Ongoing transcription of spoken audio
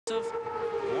festive.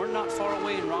 Born not far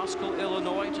away in Roscoe,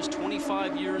 Illinois, just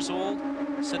 25 years old.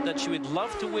 Said that she would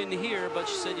love to win here, but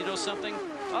she said, you know something?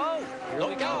 Oh, here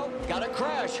we go. Got to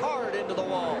crash hard into the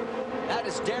wall. That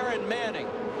is Darren Manning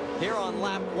here on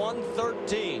lap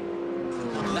 113.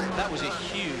 That was a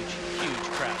huge, huge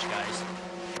crash, guys.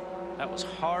 That was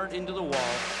hard into the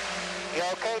wall. You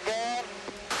okay, Dad?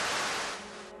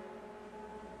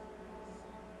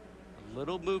 A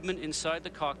little movement inside the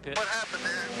cockpit. What happened,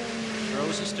 Dad?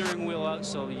 Throws the steering wheel out,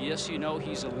 so yes, you know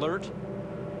he's alert.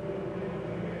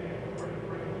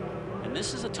 And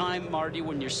this is a time, Marty,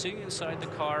 when you're sitting inside the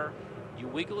car, you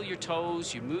wiggle your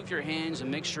toes, you move your hands,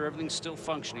 and make sure everything's still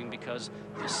functioning, because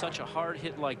with such a hard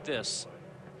hit like this,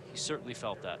 he certainly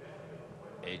felt that.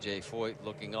 AJ Foyt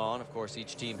looking on. Of course,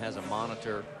 each team has a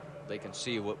monitor. They can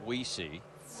see what we see.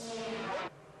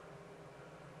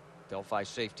 Delphi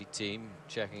safety team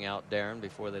checking out Darren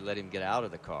before they let him get out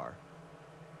of the car.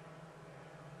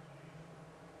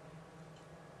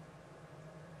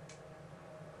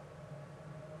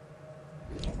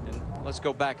 And let's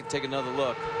go back and take another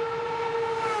look.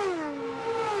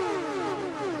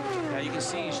 Now you can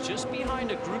see he's just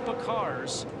behind a group of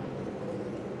cars.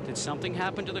 Did something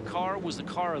happen to the car? Was the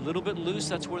car a little bit loose?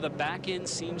 That's where the back end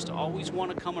seems to always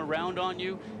want to come around on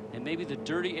you. And maybe the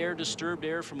dirty air, disturbed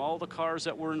air from all the cars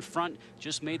that were in front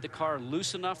just made the car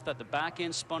loose enough that the back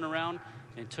end spun around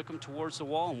and took him towards the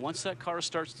wall. And once that car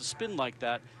starts to spin like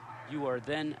that, you are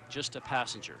then just a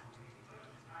passenger.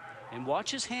 And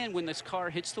watch his hand when this car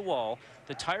hits the wall.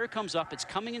 The tire comes up. It's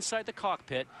coming inside the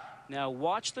cockpit. Now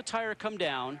watch the tire come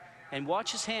down and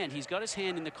watch his hand. He's got his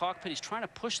hand in the cockpit. He's trying to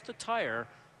push the tire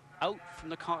out from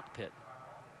the cockpit.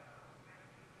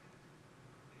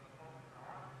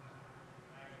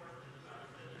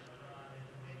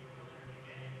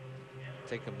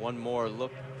 Taking one more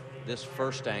look, this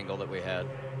first angle that we had.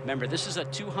 Remember, this is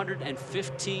at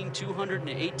 215,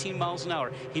 218 miles an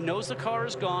hour. He knows the car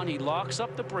is gone. He locks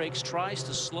up the brakes, tries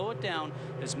to slow it down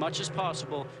as much as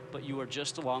possible, but you are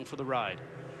just along for the ride.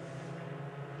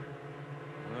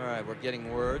 All right, we're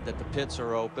getting word that the pits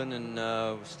are open,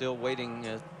 and still waiting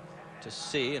to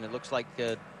see, and it looks like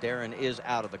Darren is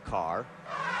out of the car,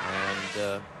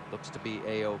 and looks to be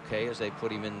a-okay as they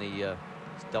put him in the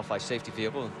Delphi safety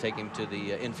vehicle and take him to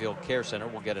the infield care center.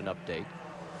 We'll get an update.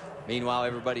 Meanwhile,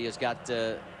 everybody has got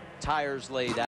tires laid out.